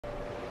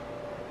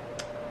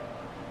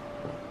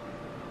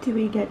Do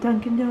we get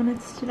Dunkin'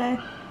 Donuts today?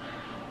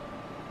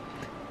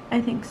 I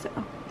think so.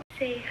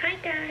 Say hi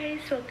guys,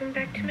 welcome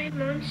back to my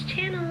mom's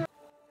channel.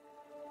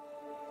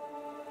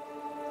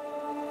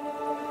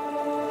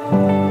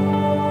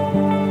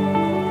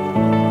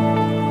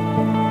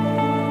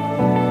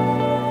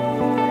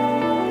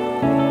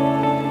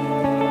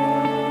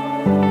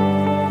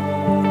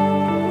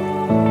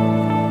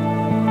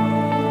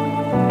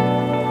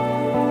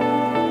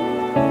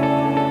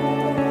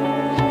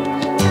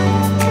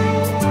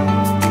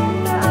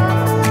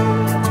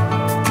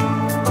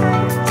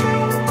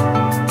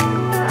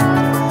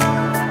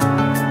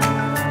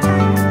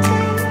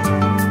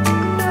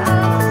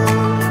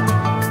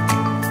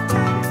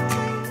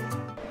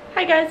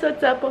 Hi guys,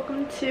 what's up?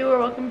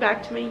 Welcome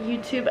back to my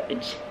YouTube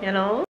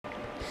channel.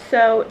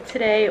 So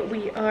today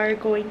we are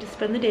going to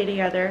spend the day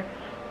together.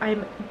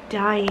 I'm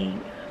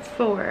dying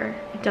for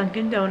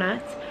Dunkin'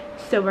 Donuts,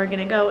 so we're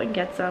gonna go and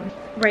get some.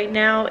 Right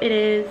now it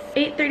is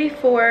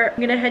 8:34.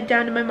 I'm gonna head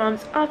down to my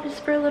mom's office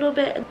for a little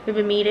bit. We have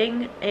a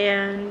meeting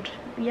and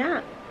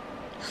yeah.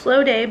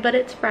 Slow day, but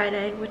it's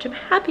Friday, which I'm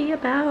happy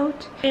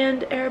about.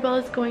 And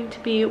Arabella is going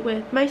to be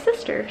with my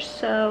sister,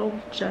 so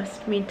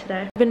just me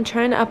today. I've been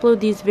trying to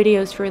upload these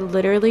videos for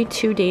literally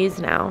 2 days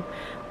now.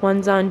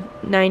 One's on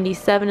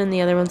 97 and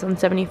the other one's on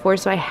 74,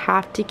 so I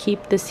have to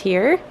keep this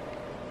here.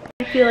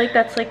 I feel like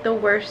that's like the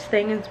worst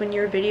thing is when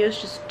your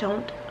videos just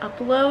don't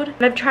upload.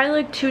 And I've tried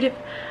like two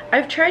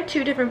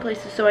different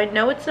places, so I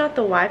know it's not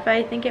the Wi-Fi.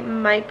 I think it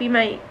might be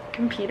my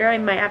computer. I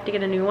might have to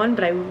get a new one,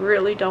 but I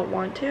really don't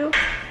want to.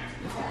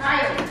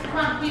 Kylie, come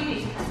on,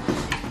 pee-pee.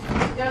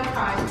 Go,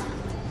 Kylie.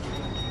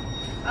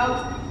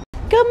 Oh.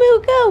 Go,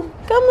 Moo, go!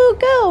 Go, Moo,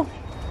 go!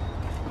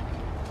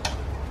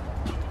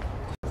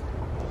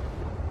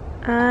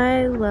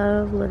 I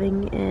love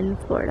living in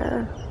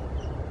Florida.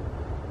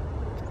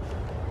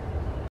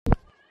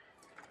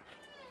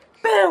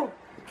 Boom!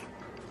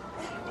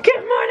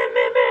 Good morning,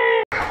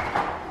 Mimi!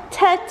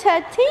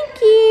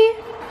 Ta-ta-tinky!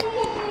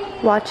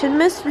 Watching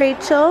Miss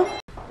Rachel.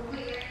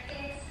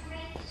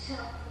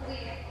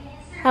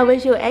 How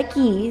was your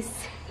eggies?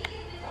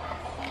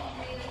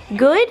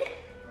 Good?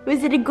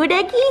 Was it a good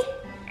eggie?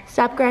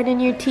 Stop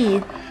grinding your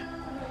teeth.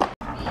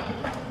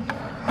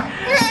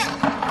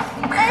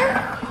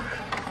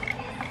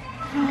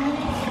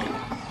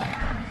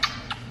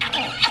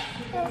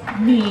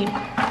 Me.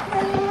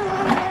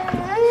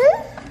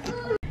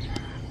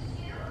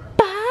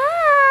 Bye.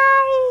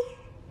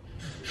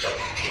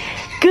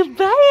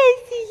 Goodbye. I'll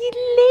see you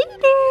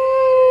later.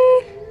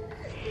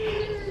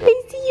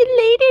 I'll see you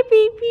later,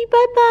 baby.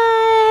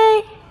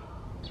 Bye-bye.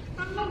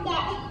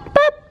 Bye-bye.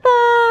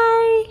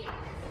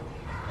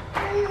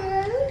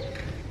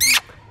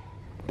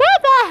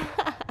 Bye-bye.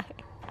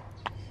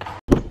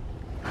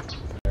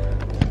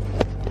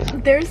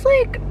 There's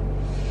like,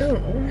 oh,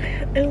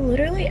 I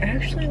literally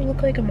actually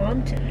look like a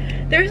mom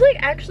today. There's like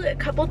actually a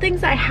couple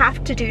things I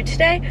have to do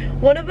today.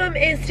 One of them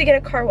is to get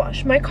a car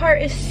wash. My car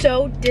is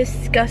so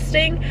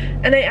disgusting,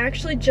 and I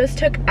actually just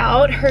took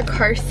out her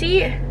car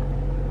seat,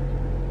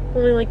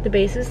 only like the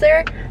base is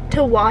there,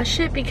 to wash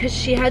it because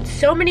she had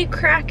so many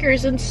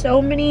crackers and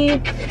so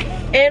many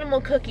animal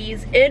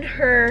cookies in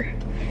her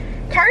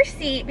car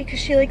seat because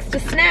she likes to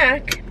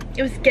snack.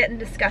 It was getting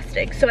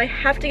disgusting, so I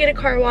have to get a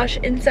car wash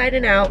inside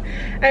and out.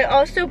 I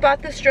also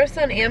bought this dress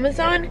on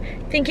Amazon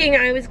thinking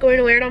I was going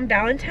to wear it on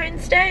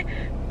Valentine's Day,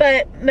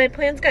 but my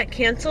plans got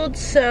canceled,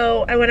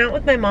 so I went out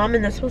with my mom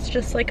and this was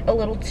just like a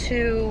little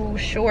too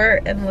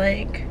short and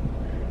like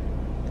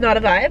not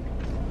a vibe.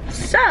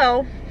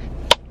 So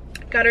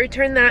gotta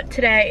return that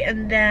today.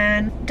 And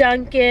then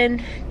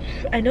Dunkin',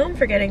 I know I'm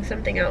forgetting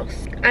something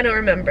else, I don't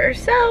remember,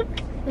 so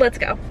let's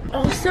go.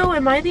 Also,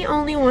 am I the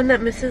only one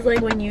that misses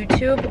like when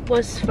YouTube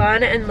was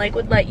fun and like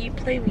would let you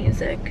play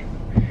music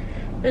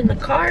in the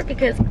car?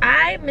 Because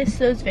I miss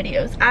those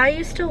videos. I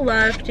used to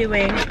love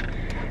doing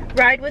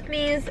ride with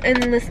me's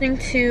and listening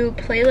to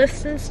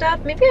playlists and stuff.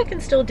 Maybe I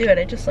can still do it,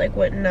 I just like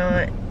would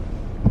not,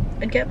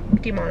 I'd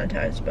get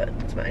demonetized, but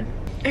it's fine.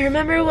 I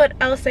remember what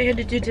else I had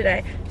to do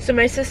today. So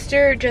my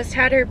sister just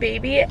had her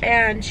baby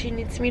and she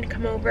needs me to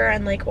come over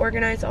and like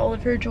organize all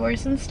of her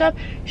drawers and stuff.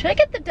 Should I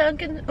get the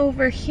Dunkin'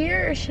 over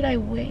here or should I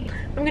wait?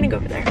 I'm gonna go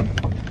over there.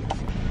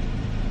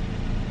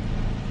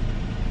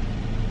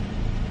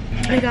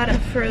 I got a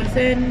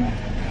frozen,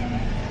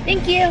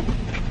 thank you.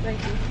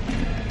 Thank you.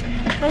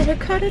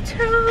 Avocado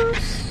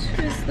toast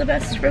is the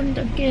best from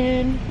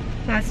Dunkin'.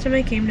 Last time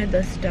I came to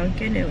this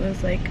Dunkin', it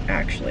was like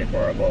actually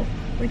horrible.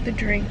 Like the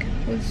drink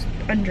was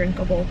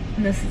undrinkable,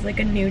 and this is like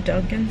a new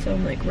Dunkin', so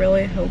I'm like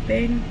really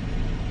hoping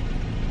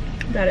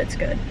that it's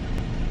good.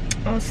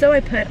 Also,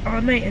 I put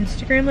on my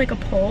Instagram like a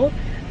poll.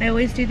 I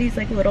always do these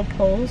like little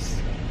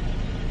polls.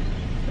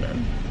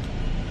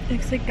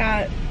 Looks like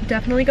that.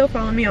 Definitely go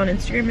follow me on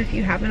Instagram if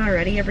you haven't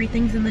already.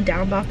 Everything's in the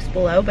down box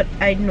below, but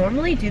I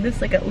normally do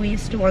this like at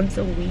least once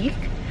a week.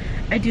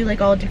 I do like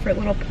all different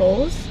little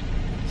polls.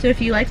 So if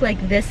you like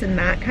this and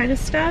that kind of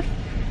stuff,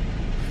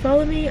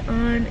 follow me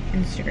on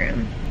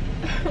Instagram.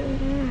 Oh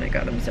my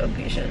god, I'm so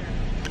impatient.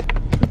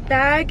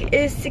 Bag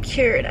is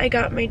secured. I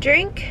got my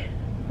drink,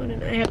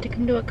 I have to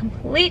come to a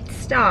complete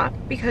stop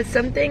because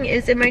something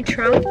is in my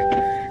trunk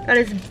that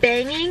is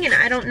banging and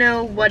I don't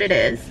know what it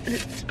is.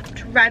 It's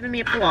driving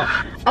me up the wall.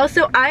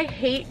 Also, I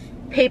hate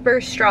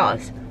paper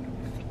straws.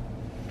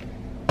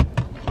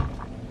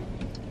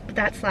 But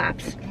that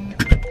slaps.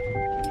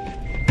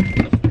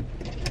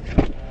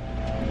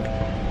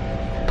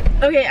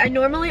 Okay, I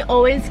normally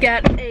always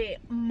get a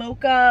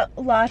mocha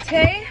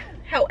latte.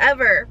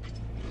 However,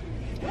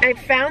 I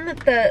found that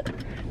the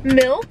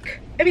milk,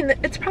 I mean,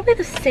 it's probably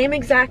the same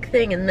exact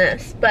thing in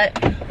this, but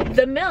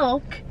the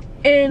milk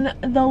in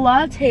the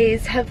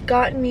lattes have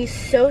gotten me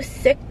so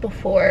sick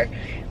before,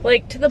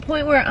 like to the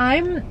point where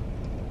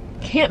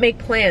can't make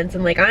plans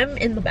and like I'm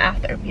in the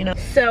bathroom, you know?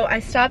 So I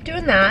stopped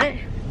doing that,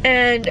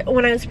 and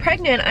when I was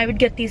pregnant, I would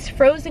get these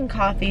frozen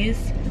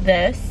coffees,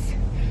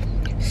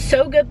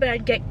 so good, but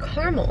I'd get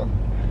caramel,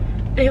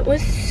 and it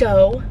was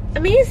so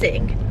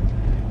amazing.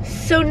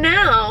 So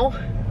now,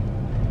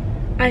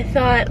 I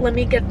thought, let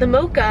me get the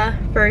mocha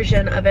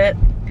version of it,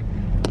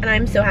 and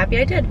I'm so happy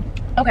I did.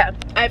 Okay,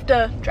 I have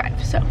to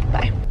drive, so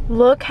bye.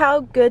 Look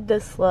how good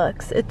this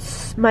looks.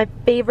 It's my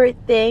favorite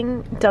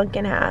thing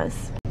Dunkin'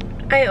 has.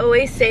 I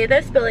always say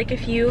this, but like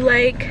if you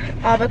like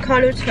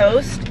avocado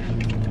toast,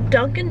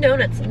 Dunkin'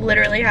 Donuts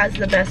literally has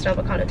the best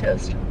avocado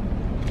toast.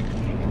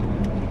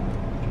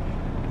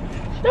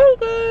 So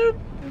good.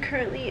 I'm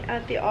currently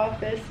at the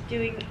office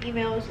doing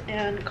emails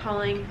and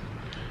calling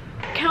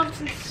accounts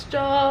and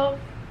stuff.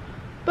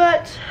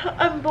 But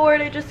I'm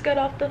bored. I just got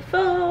off the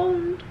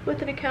phone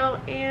with an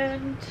account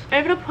and I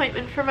have an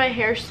appointment for my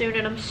hair soon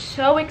and I'm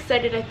so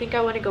excited. I think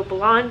I want to go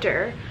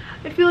blonder.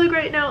 I feel like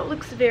right now it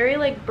looks very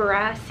like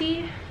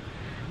brassy.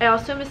 I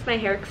also miss my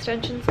hair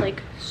extensions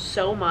like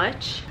so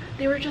much.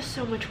 They were just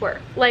so much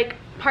work. Like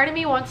part of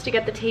me wants to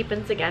get the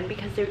tape-ins again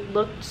because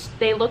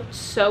they looked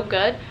so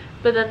good.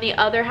 But then the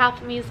other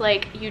half of me is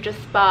like, you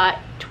just bought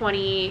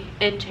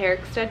 20-inch hair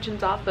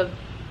extensions off of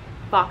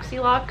Foxy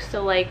Lock,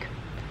 so like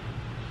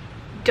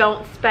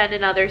don't spend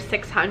another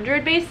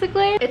 $600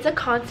 basically. It's a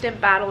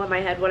constant battle in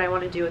my head what I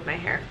want to do with my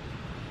hair.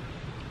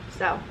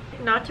 So,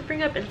 not to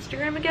bring up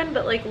Instagram again,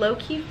 but like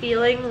low-key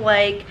feeling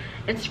like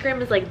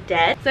Instagram is like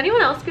dead. Does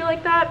anyone else feel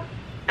like that?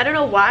 I don't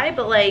know why,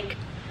 but like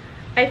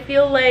I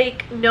feel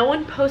like no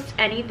one posts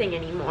anything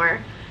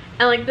anymore.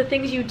 And like the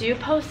things you do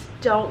post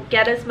don't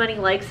get as many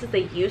likes as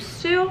they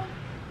used to.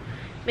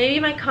 Maybe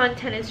my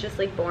content is just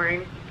like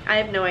boring. I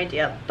have no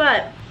idea.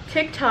 But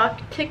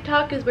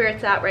TikTok is where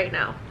it's at right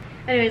now.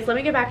 Anyways, let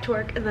me get back to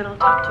work and then I'll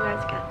talk to you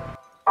guys again.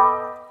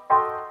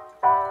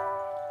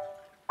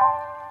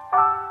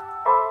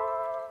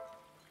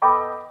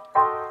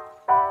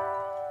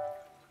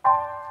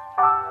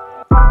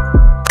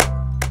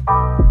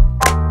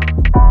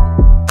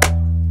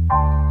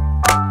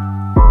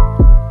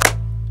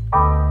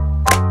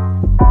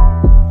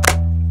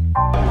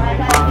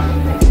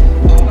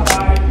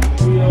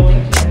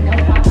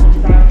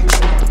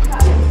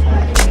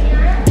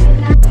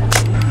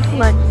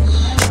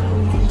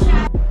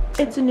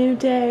 It's a new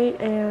day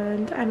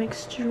and I'm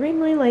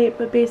extremely late,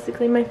 but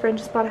basically my friend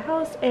just bought a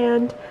house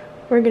and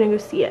we're gonna go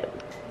see it.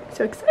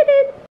 So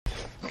excited!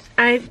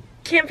 I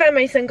can't find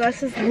my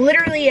sunglasses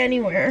literally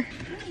anywhere,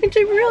 which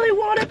I really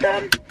wanted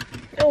them.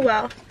 Oh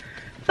well.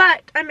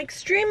 But I'm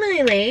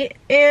extremely late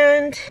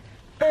and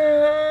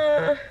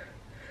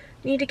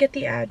need to get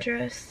the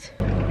address.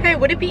 Hey,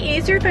 would it be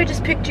easier if I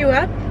just picked you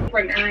up? For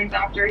an errands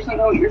after, so I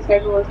know what your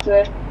schedule is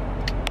today.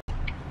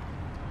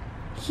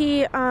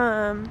 He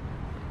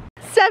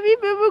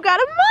Steffi Boo Boo got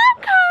a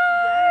mom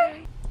car!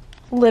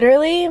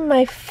 Literally,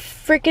 my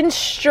freaking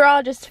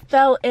straw just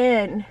fell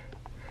in.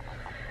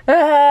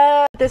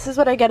 This is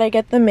what I get. I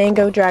get the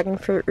mango dragon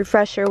fruit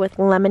refresher with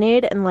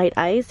lemonade and light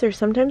ice, or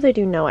sometimes I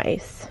do no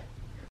ice.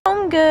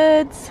 Home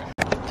goods.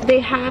 They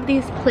have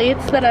these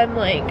plates that I'm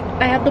like,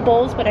 I have the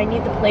bowls, but I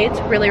need the plates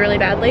really, really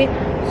badly.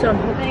 So I'm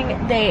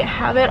hoping they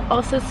have it.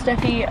 Also,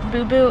 Steffi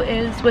Boo Boo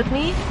is with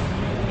me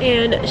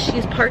and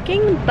she's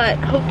parking, but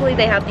hopefully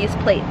they have these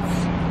plates.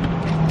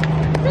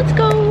 Let's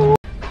go.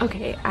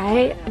 Okay,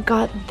 I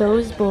got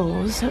those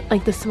bowls,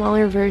 like the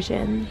smaller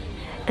version,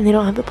 and they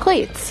don't have the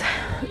plates.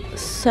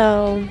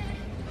 So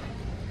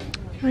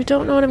I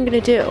don't know what I'm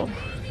gonna do.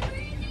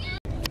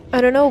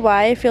 I don't know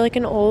why I feel like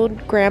an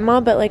old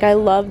grandma, but like I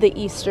love the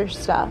Easter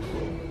stuff.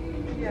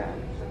 Yeah.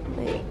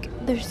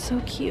 Like they're so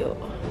cute.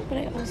 But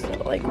I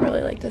also like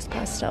really like this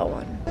pastel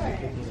one.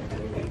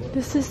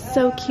 This is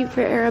so cute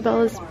for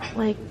Arabella's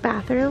like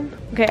bathroom.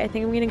 Okay, I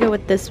think I'm gonna go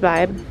with this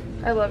vibe.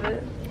 I love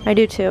it. I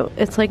do too.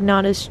 It's like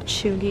not as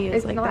chungy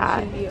as like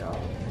that. Chungy at all.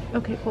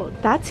 Okay, cool.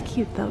 That's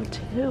cute though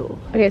too.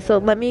 Okay, so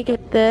let me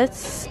get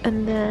this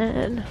and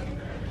then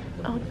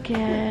I'll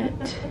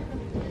get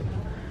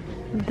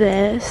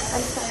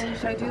this.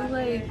 Should I do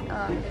like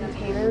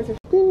containers?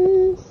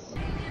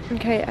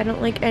 Okay, I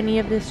don't like any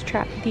of these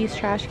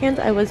trash cans.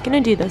 I was gonna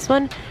do this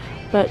one,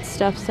 but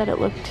Steph said it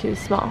looked too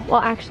small.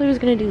 Well, actually I was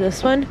gonna do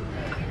this one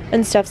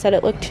and Steph said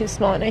it looked too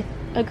small and I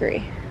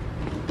agree.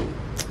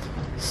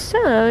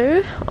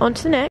 So, on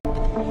to the next.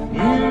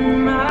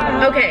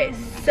 Okay,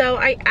 so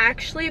I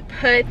actually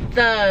put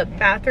the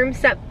bathroom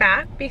set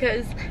back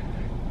because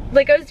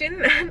like I was doing the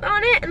math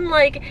on it, and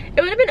like it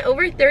would have been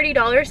over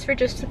 $30 for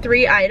just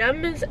 3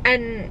 items,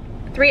 and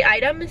 3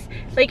 items,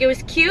 like it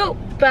was cute,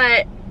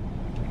 but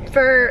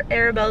for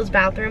Arabella's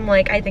bathroom,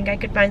 like I think I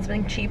could find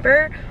something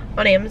cheaper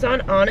on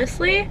Amazon,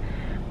 honestly.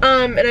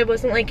 And I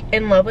wasn't like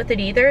in love with it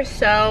either,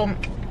 so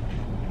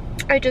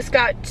I just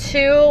got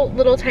 2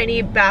 little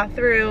tiny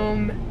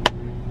bathroom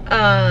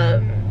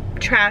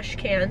trash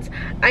cans.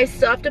 I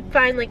still have to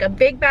find like a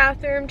big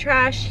bathroom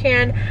trash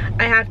can.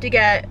 I have to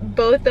get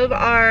both of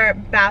our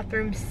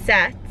bathroom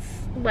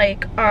sets,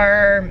 like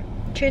our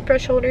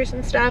toothbrush holders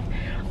and stuff.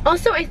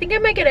 Also, I think I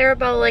might get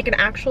Arabella like an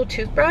actual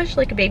toothbrush,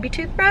 like a baby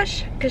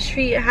toothbrush, because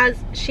she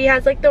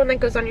has like the one that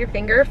goes on your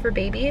finger for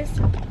babies.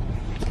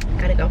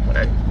 Gotta go, hold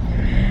on.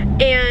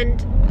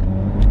 And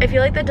I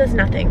feel like that does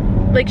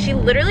nothing. Like she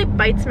literally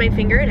bites my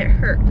finger and it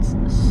hurts.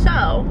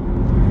 So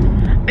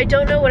I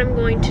don't know what I'm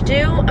going to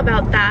do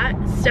about that.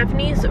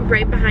 Stephanie's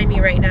right behind me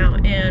right now,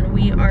 and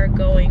we are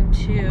going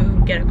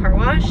to get a car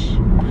wash.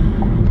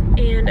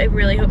 And I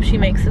really hope she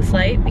makes this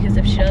light, because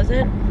if she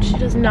doesn't, she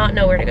does not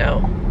know where to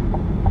go.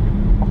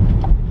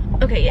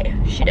 Okay,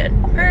 yeah, she did.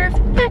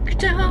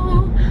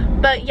 Perfecto.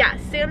 But yeah,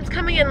 Sam's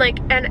coming in like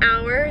an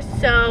hour,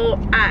 so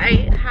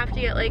I have to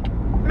get like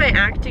my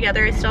act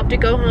together. I still have to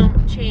go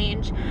home,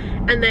 change,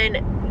 and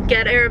then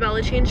get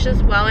Arabella changed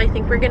as well. I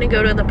think we're gonna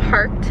go to the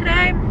park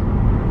today.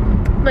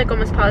 I'm like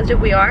almost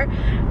positive we are.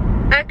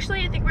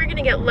 Actually, I think we're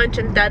gonna get lunch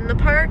and then the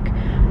park.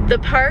 The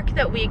park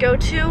that we go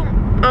to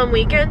on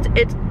weekends,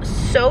 it's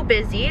so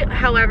busy.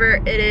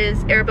 However, it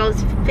is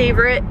Arabella's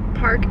favorite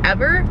park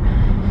ever.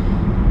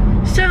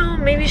 So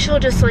maybe she'll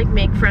just like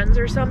make friends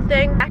or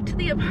something. Back to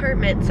the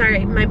apartment.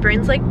 Sorry, my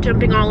brain's like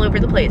jumping all over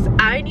the place.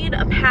 I need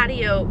a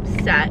patio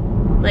set,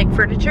 like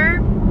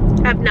furniture.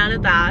 I have none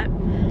of that.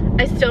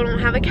 I still don't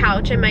have a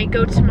couch. I might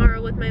go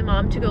tomorrow with my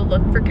mom to go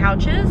look for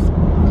couches.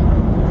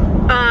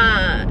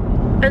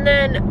 And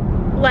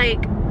then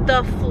like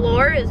the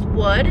floor is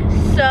wood,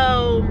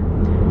 so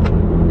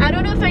I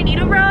don't know if I need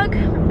a rug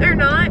or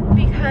not,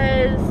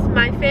 because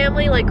my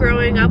family, like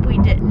growing up, we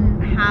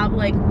didn't have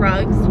like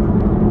rugs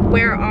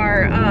where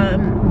our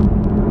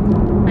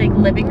like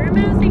living room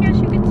is, I guess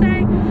you could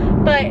say.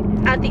 But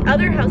at the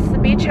other house, the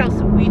beach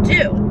house, we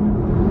do.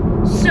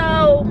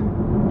 So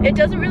it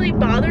doesn't really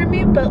bother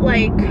me, but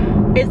like,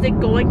 is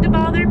it going to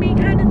bother me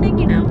kind of thing,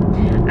 you know?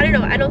 I don't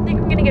know. I don't think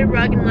I'm gonna get a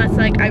rug unless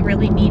like I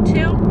really need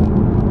to.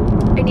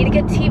 I need to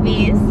get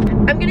TVs.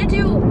 I'm gonna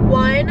do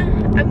one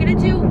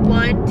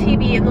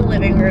TV in the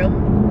living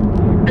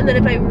room, and then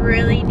if I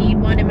really need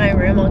one in my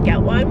room, I'll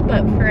get one,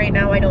 but for right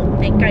now I don't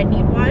think I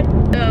need one.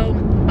 So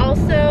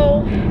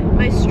also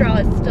my straw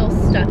is still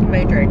stuck in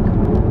my drink.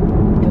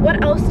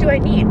 What else do I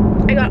need?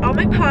 I got all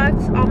my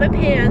pots, all my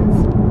pans.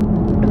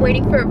 I'm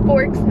waiting for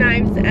forks,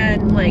 knives,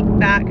 and like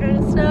that kind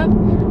of stuff,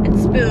 and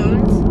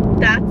spoons.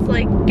 That's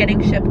like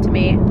getting shipped to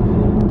me.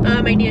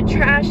 I need a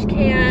trash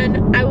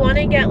can. I want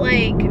to get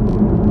like,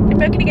 I'm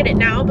not gonna get it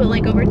now, but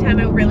like over time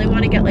I really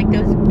want to get like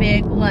those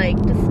big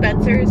like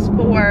dispensers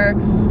for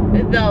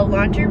the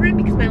laundry room,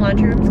 because my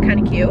laundry room is kind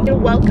of cute. A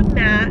welcome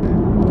mat.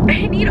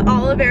 I need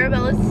all of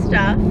Arabella's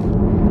stuff.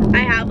 I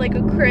have like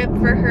a crib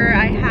for her.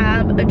 I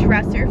have a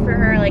dresser for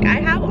her. Like I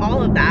have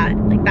all of that.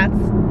 Like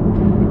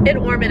that's in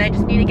Ormond. I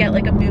just need to get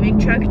like a moving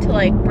truck to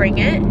like bring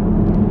it.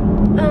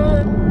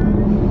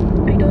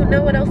 I don't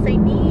know what else I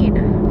need.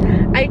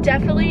 I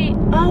definitely,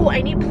 oh,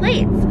 I need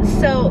plates.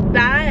 So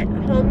that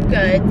Home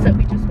Goods that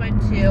we just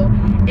went to,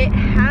 it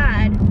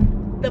had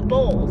the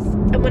bowls.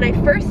 And when I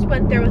first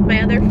went there with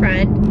my other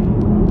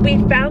friend, we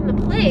found the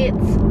plates,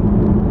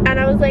 and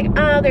I was like,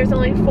 oh, there's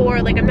only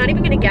 4. Like, I'm not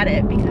even gonna get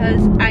it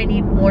because I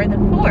need more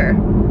than 4.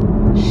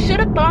 Should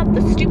have bought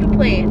the stupid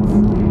plates,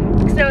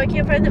 because now I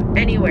can't find them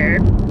anywhere.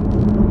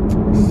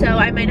 So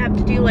I might have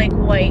to do like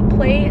white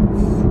plates.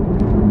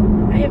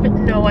 I have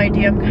no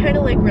idea. I'm kind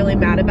of like really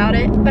mad about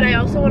it. But I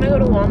also want to go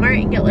to Walmart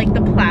and get like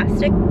the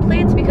plastic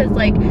plates, because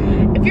like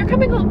if you're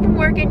coming home from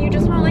work and you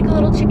just want like a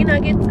little chicken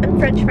nuggets and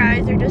french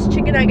fries, or just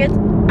chicken nuggets,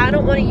 I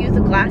don't want to use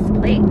a glass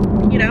plate,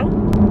 you know?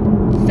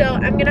 So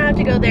I'm gonna have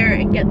to go there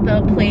and get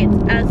the plates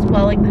as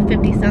well, like the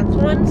 50-cent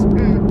ones.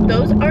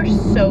 Those are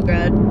so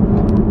good.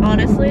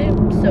 Honestly,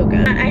 so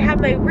good. I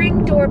have my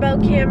Ring doorbell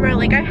camera.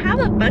 Like I have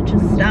a bunch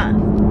of stuff.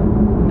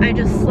 I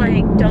just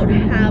like don't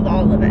have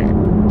all of it.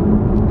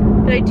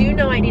 But I do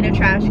know I need a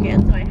trash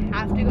can, so I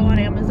have to go on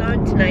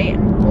Amazon tonight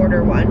and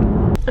order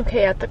one.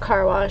 Okay, at the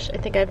car wash, I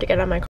think I have to get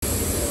on my car.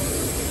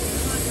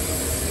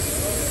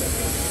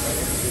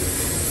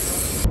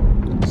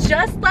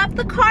 Just left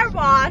the car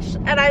wash,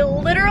 and I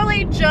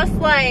literally just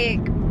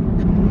like,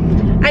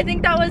 I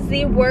think that was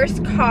the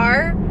worst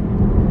car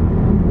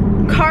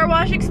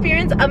wash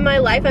experience of my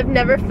life. I've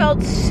never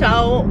felt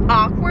so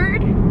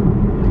awkward.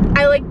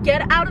 I like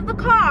get out of the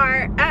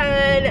car,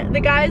 and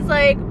the guy's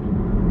like,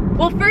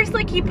 well, first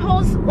like he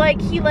pulls,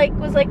 like he like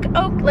was like,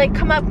 oh, like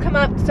come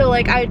up, so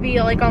like I'd be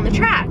like on the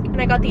track,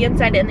 and I got the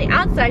inside and the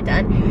outside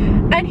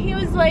done, and he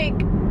was like,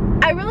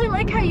 I really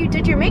like how you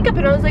did your makeup.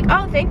 And I was like,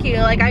 oh, thank you.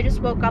 Like, I just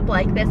woke up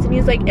like this. And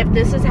he's like, if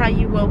this is how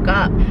you woke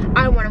up,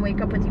 I want to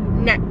wake up with you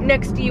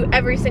next to you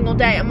every single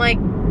day. I'm like,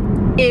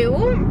 ew,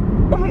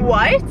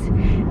 what?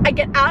 I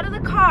get out of the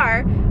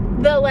car.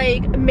 The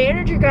like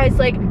manager guy's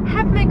like,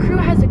 half my crew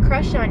has a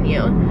crush on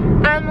you.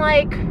 I'm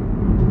like,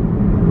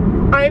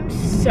 I'm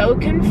so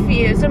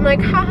confused. I'm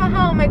like, ha ha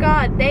ha, oh my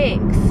god,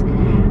 thanks.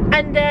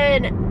 And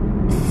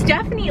then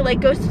Stephanie like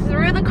goes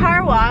through the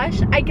car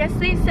wash. I guess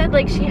they said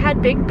like she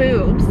had big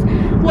boobs.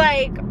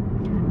 Like,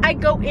 I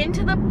go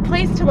into the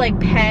place to like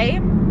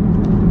pay,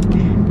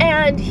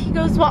 and he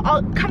goes, well,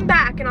 I'll come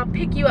back and I'll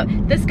pick you up.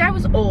 This guy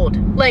was old.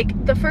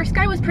 Like, the first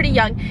guy was pretty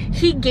young.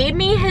 He gave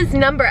me his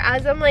number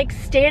as I'm like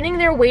standing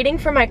there waiting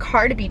for my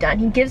car to be done.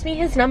 He gives me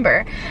his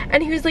number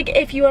and he was like,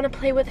 if you want to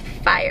play with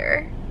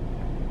fire.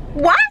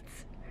 What?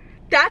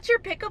 That's your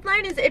pickup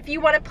line, is if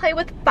you want to play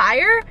with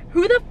fire?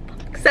 Who the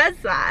fuck says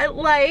that?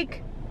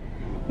 Like,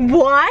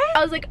 what?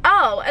 I was like,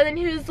 oh. And then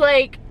he was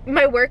like,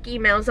 my work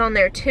email's on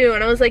there too.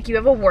 And I was like, you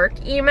have a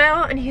work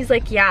email? And he's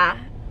like, yeah.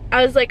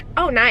 I was like,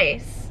 oh,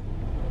 nice.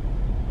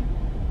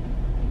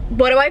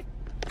 What do I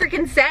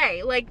freaking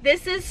say? Like,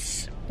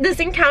 this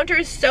encounter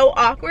is so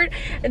awkward.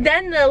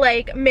 Then the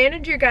like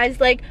manager guy's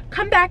like,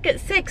 come back at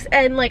 6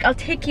 and like I'll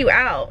take you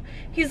out.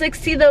 He's like,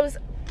 see those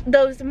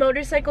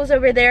motorcycles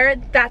over there?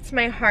 That's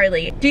my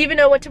Harley. Do you even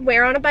know what to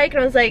wear on a bike?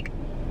 And I was like,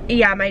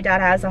 yeah, my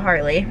dad has a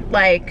Harley.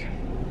 Like,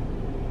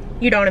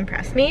 you don't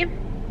impress me.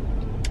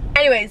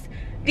 Anyways,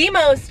 the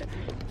most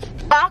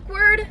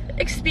awkward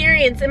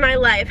experience in my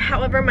life.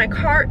 However, my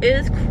car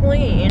is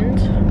cleaned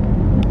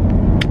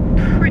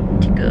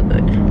pretty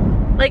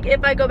good. Like,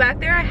 if I go back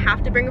there, I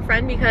have to bring a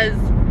friend because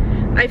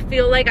I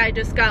feel like I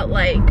just got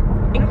like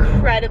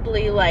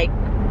incredibly like,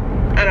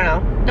 I don't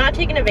know, not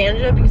taken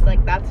advantage of, because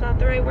like that's not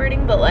the right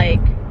wording, but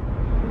like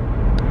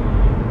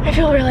I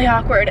feel really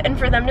awkward. And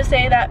for them to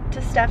say that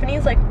to Stephanie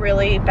is like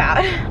really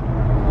bad.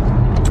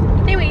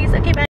 Anyways,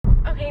 okay, bye.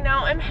 Okay,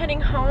 now I'm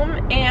heading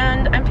home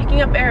and I'm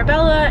picking up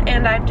Arabella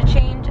and I have to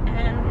change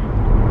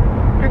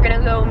and we're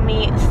gonna go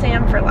meet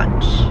Sam for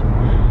lunch.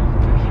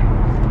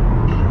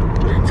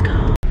 Let's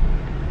go.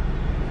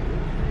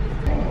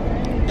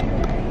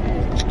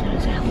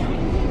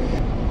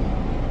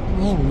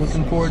 Oh,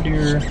 looking forward to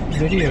your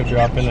video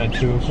dropping at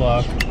 2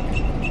 o'clock.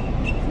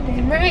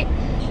 Damn right.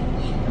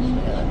 Oh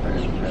my god, that bird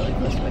is really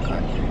close to my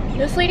car.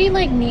 This lady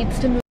like needs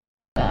to move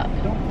up.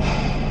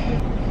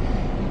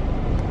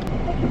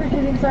 Thank you for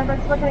choosing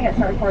Starbucks. What can I get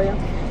started for you?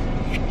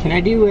 Can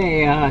I do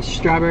a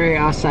strawberry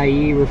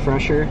acai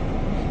refresher?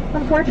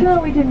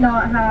 Unfortunately, we do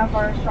not have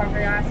our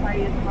strawberry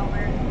acai at the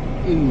moment.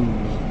 Ooh.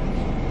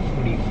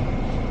 What do you?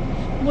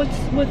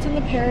 What's in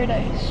the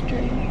paradise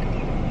drink?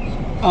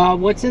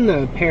 What's in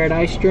the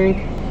paradise drink?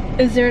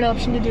 Is there an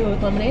option to do it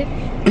with lemonade?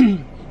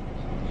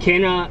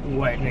 Can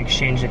what, and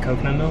exchange the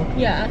coconut milk?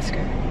 Yeah, ask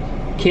her.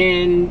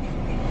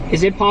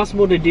 Is it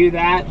possible to do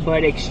that,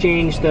 but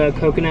exchange the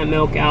coconut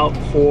milk out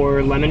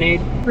for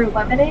lemonade? Fruit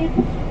lemonade?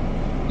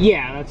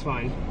 Yeah, that's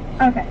fine.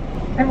 Okay.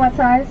 And what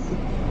size?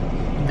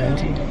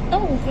 Venti.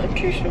 Oh,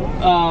 venti,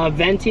 sure.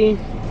 Venti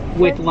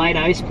with light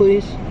ice,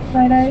 please.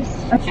 Light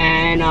ice? Okay.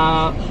 And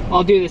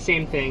I'll do the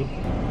same thing.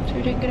 So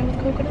you didn't get it with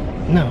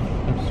coconut? No,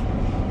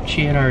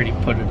 she had already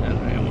put it in.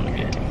 I didn't want to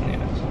get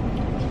anything else.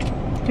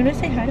 Can I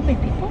say hi to my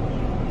people?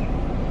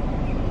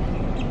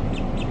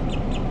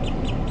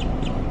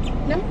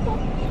 No?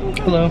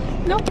 Okay. Hello.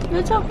 No,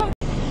 that's okay.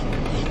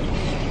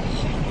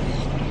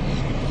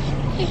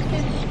 Thanks,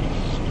 babe.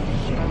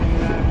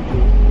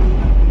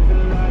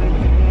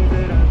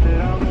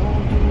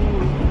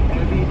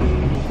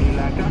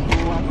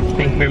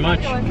 Thank you very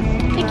much. Thank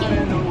you.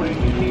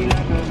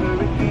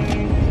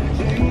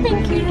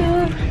 Thank you.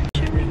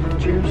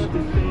 Cheers.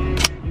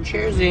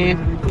 Cheersy.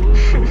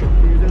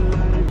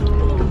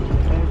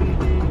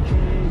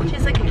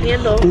 She's like a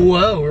candle.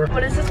 Whoa.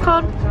 What is this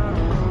called?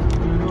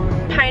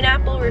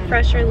 Pineapple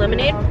refresher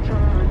lemonade.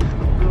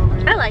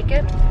 I like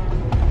it.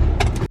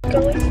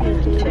 Going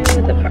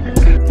into the park.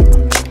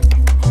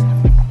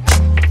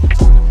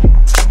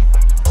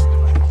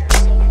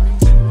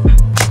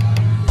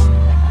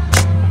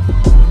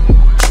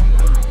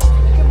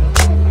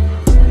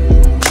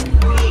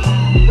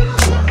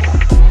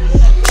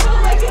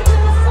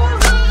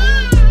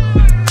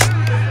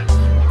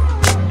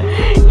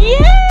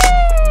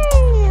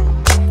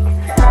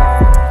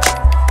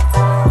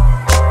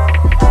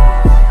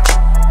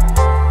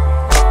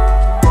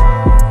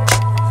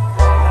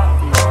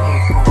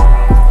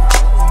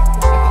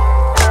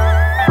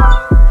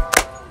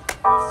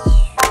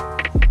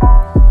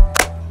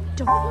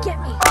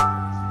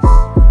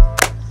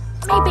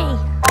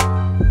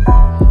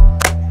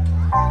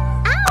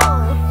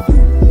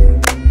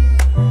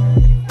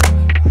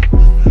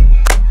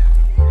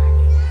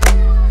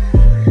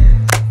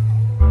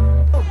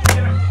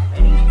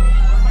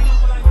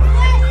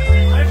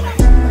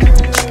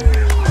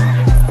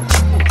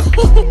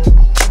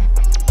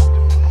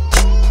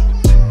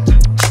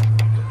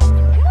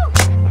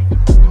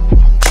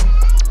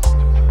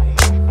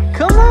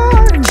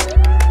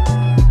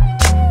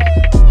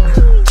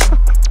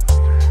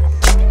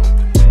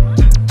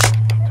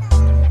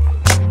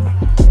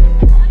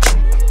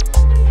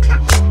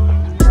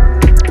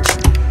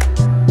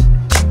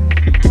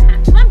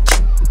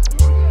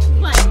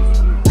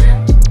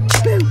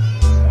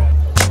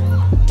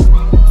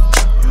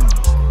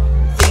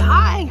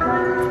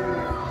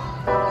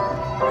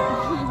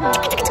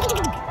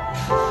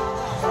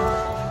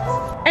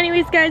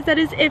 anyways guys, that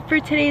is it for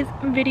today's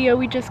video.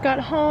 We just got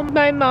home.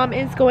 My mom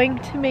is going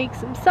to make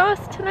some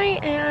sauce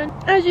tonight, and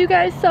as you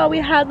guys saw, we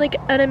had like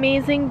an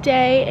amazing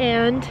day,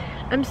 and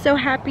I'm so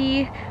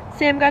happy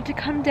Sam got to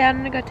come down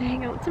and I got to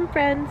hang out with some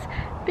friends.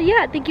 But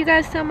yeah, thank you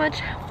guys so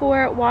much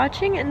for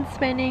watching and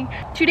spending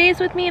 2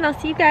 days with me, and I'll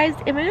see you guys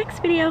in my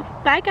next video.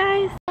 Bye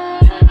guys.